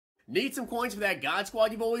Need some coins for that God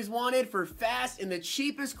Squad you've always wanted for fast and the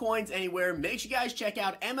cheapest coins anywhere? Make sure you guys check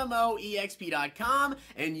out MMOEXP.com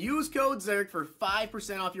and use code ZIRK for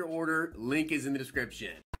 5% off your order. Link is in the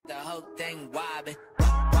description. The whole thing wobbin',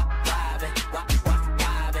 wobbin',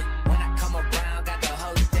 wobbin'. When I come around, got the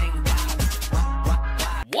whole thing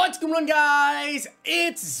wobbin'. What's going on, guys?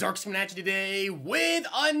 It's Zirksee coming at you today with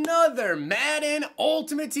another Madden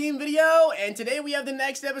Ultimate Team video, and today we have the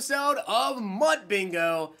next episode of MUT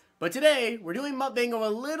Bingo. But today, we're doing MUT Bingo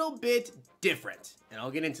a little bit different, and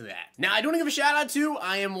I'll get into that. Now, I do want to give a shout out to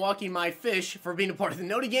I Am Walking My Fish for being a part of the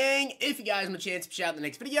Noti Gang. If you guys want a chance to shout out in the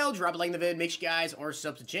next video, drop a like in the vid, make sure you guys are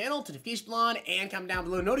subbed to the channel, to notification bell on, and comment down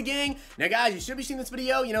below Noti Gang. Now, guys, you should be seeing this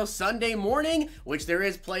video, Sunday morning, which there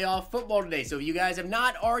is playoff football today. So if you guys have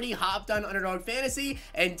not already hopped on Underdog Fantasy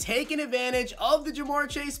and taken advantage of the Ja'Marr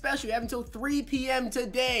Chase special, you have until 3 p.m.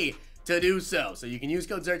 today to do so. So you can use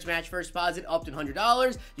code ZIRK to match first deposit up to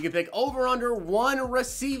 $100. You can pick over under 1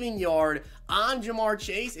 receiving yard on Ja'Marr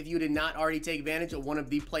Chase if you did not already take advantage of one of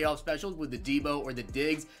the playoff specials with the Debo or the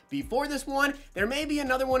Diggs before this one. There may be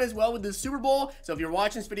another one as well with the Super Bowl. So if you're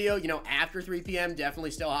watching this video, after 3 p.m.,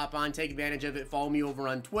 definitely still hop on, take advantage of it. Follow me over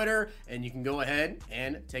on Twitter, and you can go ahead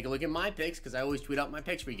and take a look at my picks because I always tweet out my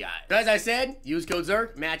picks for you guys. So as I said, use code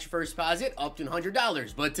ZIRK, match your first deposit up to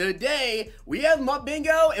 $100. But today, we have MUT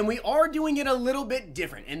Bingo, and we are doing it a little bit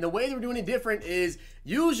different. And the way that we're doing it different is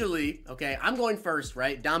usually, okay, I'm going first,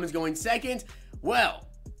 right? Dom is going second. Well,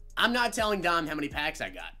 I'm not telling Dom how many packs I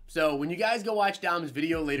got. So when you guys go watch Dom's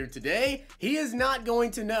video later today, he is not going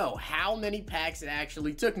to know how many packs it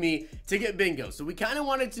actually took me to get bingo. So we kind of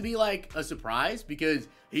want it to be like a surprise because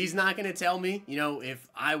he's not going to tell me, if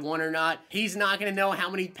I won or not. He's not going to know how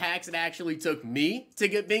many packs it actually took me to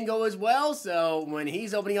get bingo as well. So when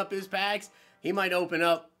he's opening up his packs, he might open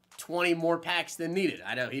up 20 more packs than needed.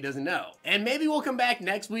 I know he doesn't know. And maybe we'll come back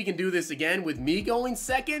next week and do this again with me going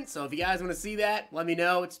second. So if you guys want to see that, let me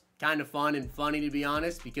know. It's kind of fun and funny, to be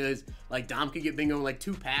honest, because like Dom could get bingo in like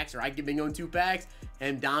 2 packs, or I could get bingo in 2 packs,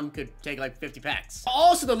 and Dom could take like 50 packs.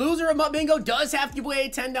 Also, the loser of MUT Bingo does have to give away a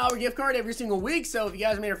 $10 gift card every single week. So if you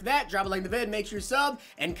guys are made for that, drop a like in the vid, make sure you sub,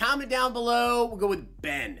 and comment down below. We'll go with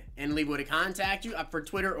Ben and leave a way to contact you up for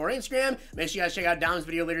Twitter or Instagram. Make sure you guys check out Dom's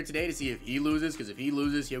video later today to see if he loses, because if he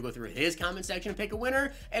loses, he'll go through his comment section and pick a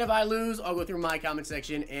winner. And if I lose, I'll go through my comment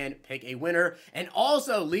section and pick a winner. And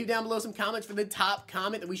also, leave down below some comments for the top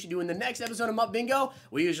comment that we should do in the next episode of MUT Bingo.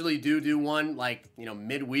 We usually do one like,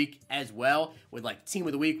 midweek as well with like Team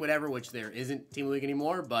of the Week, whatever, which there isn't Team of the Week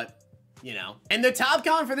anymore, but And the top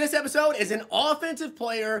comment for this episode is an offensive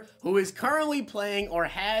player who is currently playing or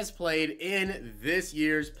has played in this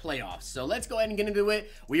year's playoffs. So let's go ahead and get into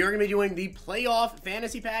it. We are going to be doing the playoff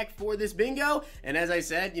fantasy pack for this bingo. And as I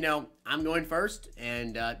said, I'm going first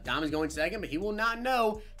and Dom is going second, but he will not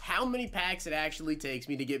know how many packs it actually takes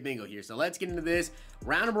me to get bingo here. So let's get into this.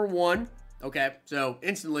 Round number 1. Okay, so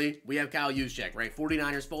instantly we have Kyle Juszczyk, right?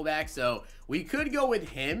 49ers fullback. So we could go with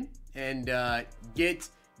him and get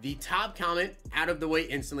the top comment out of the way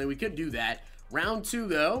instantly. We could do that. Round 2,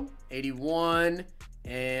 though, 81,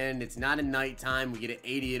 and it's not a nighttime. We get an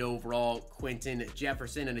 88 overall, Quentin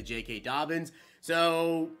Jefferson and a J.K. Dobbins.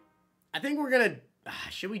 So I think we're going to,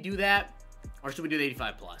 should we do that? Or should we do the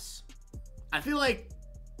 85 plus? I feel like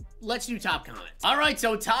let's do top comments. All right,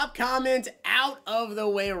 so top comment out of the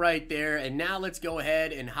way right there. And now let's go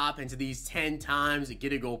ahead and hop into these 10 times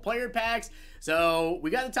get a goal player packs. So we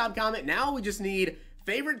got the top comment. Now we just need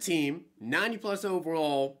favorite team, 90 plus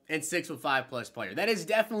overall, and 6 with 5 plus player. That has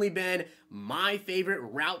definitely been my favorite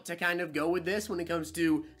route to kind of go with this when it comes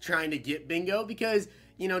to trying to get bingo, because,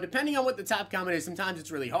 depending on what the top comment is, sometimes it's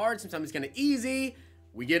really hard, sometimes it's kind of easy.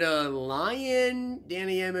 We get a Lion,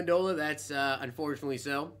 Danny Amendola. That's unfortunately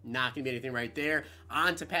so. Not going to be anything right there.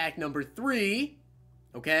 On to pack number 3.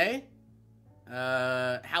 Okay.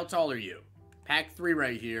 How tall are you? Pack 3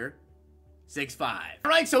 right here. 6'5".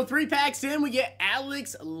 All right, so 3 packs in, we get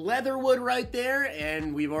Alex Leatherwood right there,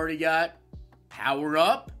 and we've already got Power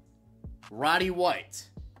Up, Roddy White.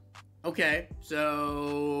 Okay,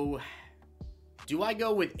 so do I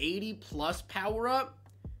go with 80 plus Power Up,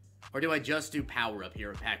 or do I just do Power Up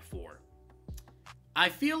here at pack 4? I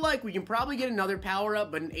feel like we can probably get another Power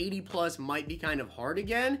Up, but an 80 plus might be kind of hard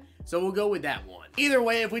again, so we'll go with that one. Either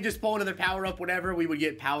way, if we just pull another Power Up, whatever, we would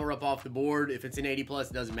get Power Up off the board. If it's an 80 plus,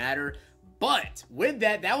 it doesn't matter. But with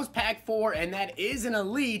that, that was pack 4, and that is an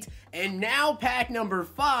elite. And now pack number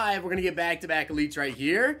 5, we're going to get back-to-back elites right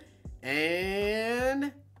here.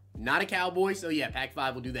 And not a Cowboy, so yeah, pack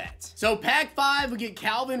 5 will do that. So pack 5, we get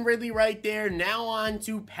Calvin Ridley right there. Now on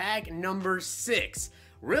to pack number 6.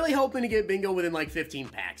 Really hoping to get bingo within like 15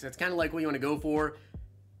 packs. That's kind of like what you want to go for.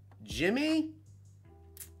 Jimmy?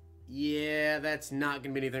 Yeah, that's not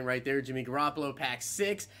going to be anything right there. Jimmy Garoppolo, pack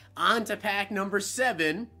 6. On to pack number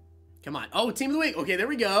 7. Come on. Oh, team of the week. Okay, there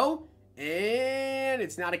we go. And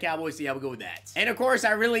it's not a Cowboys, so yeah, we'll go with that. And of course,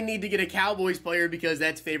 I really need to get a Cowboys player because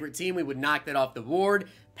that's favorite team. We would knock that off the board.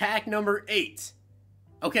 Pack number 8.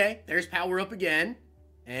 Okay, there's power up again.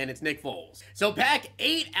 And it's Nick Foles. So pack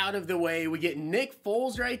 8 out of the way. We get Nick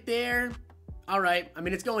Foles right there. All right. I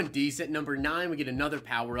mean, it's going decent. Number 9, we get another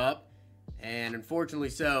power up. And unfortunately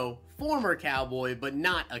so, former Cowboy, but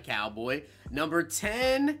not a Cowboy. Number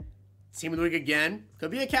 10, team of the week again.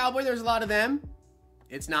 Could be a Cowboy. There's a lot of them.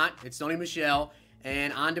 It's not. It's Sony Michel.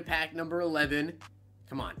 And on to pack number 11.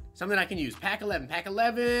 Come on. Something I can use. Pack 11. Pack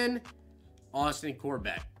 11. Austin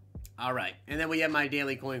Corbett. All right. And then we have my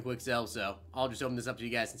daily coin quick sell. So I'll just open this up to you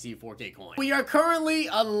guys and see 4K coin. We are currently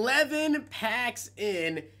 11 packs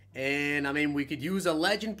in. And, I mean, we could use a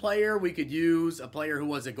legend player. We could use a player who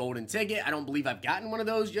was a golden ticket. I don't believe I've gotten one of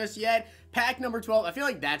those just yet. Pack number 12. I feel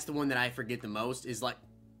like that's the one that I forget the most is like,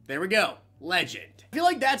 there we go. Legend. I feel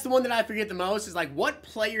like that's the one that I forget the most is like what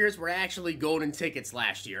players were actually golden tickets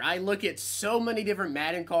last year. I look at so many different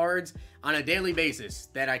Madden cards on a daily basis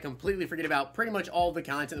that I completely forget about pretty much all the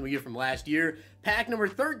content that we get from last year. Pack number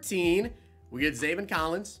 13, we get Zaven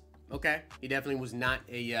Collins. Okay, he definitely was not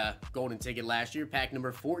a golden ticket last year. Pack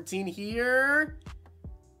number 14 here,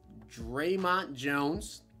 Draymond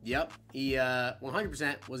Jones. Yep, he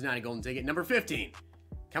 100% was not a golden ticket. Number 15,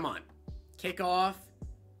 come on, kickoff.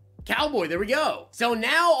 Cowboy, there we go. So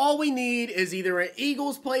now all we need is either an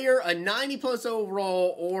Eagles player, a 90+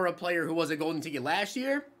 overall, or a player who was a golden ticket last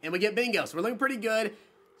year, and we get bingo. So we're looking pretty good.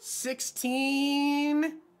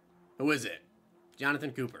 16, who is it?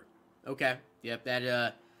 Jonathan Cooper. Okay, yep,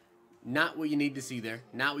 that, not what you need to see there.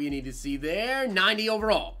 Not what you need to see there. 90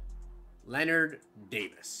 overall. Leonard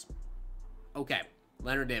Davis. Okay,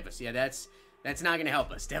 Leonard Davis. Yeah, that's not going to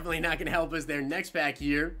help us. Definitely not going to help us there. Next pack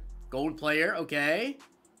here. Gold player, okay.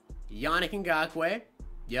 Yannick Ngakoue.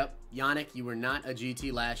 Yep, Yannick, you were not a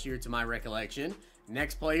GT last year to my recollection.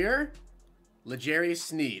 Next player, L'Jarius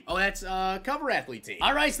Sneed. Oh, that's cover athlete team.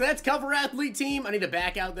 All right, so that's cover athlete team. I need to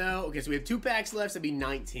back out though. Okay, so we have 2 packs left, so that'd be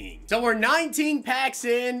 19. So we're 19 packs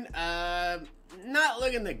in. Not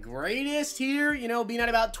looking the greatest here, you know, being at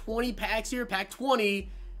about 20 packs here. Pack 20,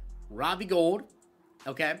 Robbie Gould.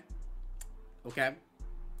 Okay. Okay.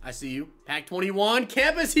 I see you. Pack 21,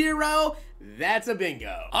 Campus Hero. That's a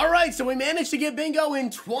bingo. All right, so we managed to get bingo in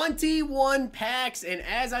 21 packs. And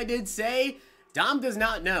as I did say, Dom does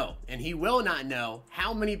not know, and he will not know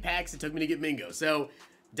how many packs it took me to get bingo. So,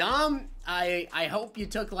 Dom, I hope you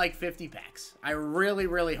took like 50 packs. I really,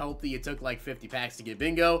 really hope that you took like 50 packs to get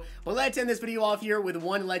bingo. But let's end this video off here with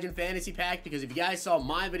one Legend Fantasy pack, because if you guys saw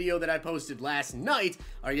my video that I posted last night,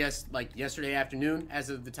 or yes, like yesterday afternoon, as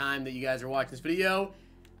of the time that you guys are watching this video,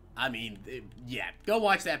 I mean, yeah, go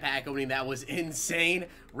watch that pack opening. That was insane.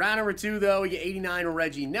 Round number 2, though, we get 89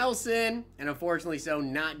 Reggie Nelson, and unfortunately so,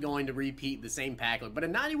 not going to repeat the same pack. But a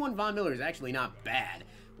 91 Von Miller is actually not bad,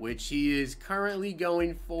 which he is currently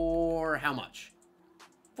going for how much?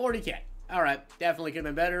 40K. All right, definitely could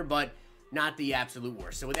have been better, but not the absolute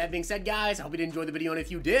worst. So with that being said, guys, I hope you did enjoy the video, and if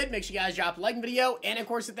you did, make sure you guys drop a like in the video, and of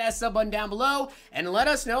course hit that sub button down below, and let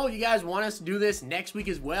us know if you guys want us to do this next week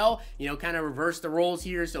as well. You know, kind of reverse the roles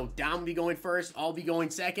here, so Dom will be going first, I'll be going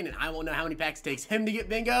second, and I won't know how many packs it takes him to get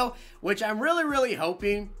bingo, which I'm really, really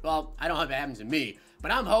hoping, well, I don't hope it happens to me,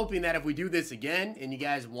 but I'm hoping that if we do this again, and you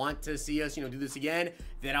guys want to see us, you know, do this again,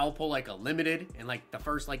 that I'll pull like a limited, and like the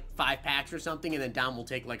first like 5 packs or something, and then Dom will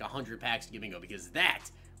take like 100 packs to get bingo, because that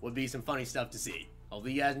would be some funny stuff to see.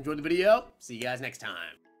 Hopefully you guys enjoyed the video. See you guys next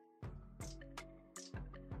time.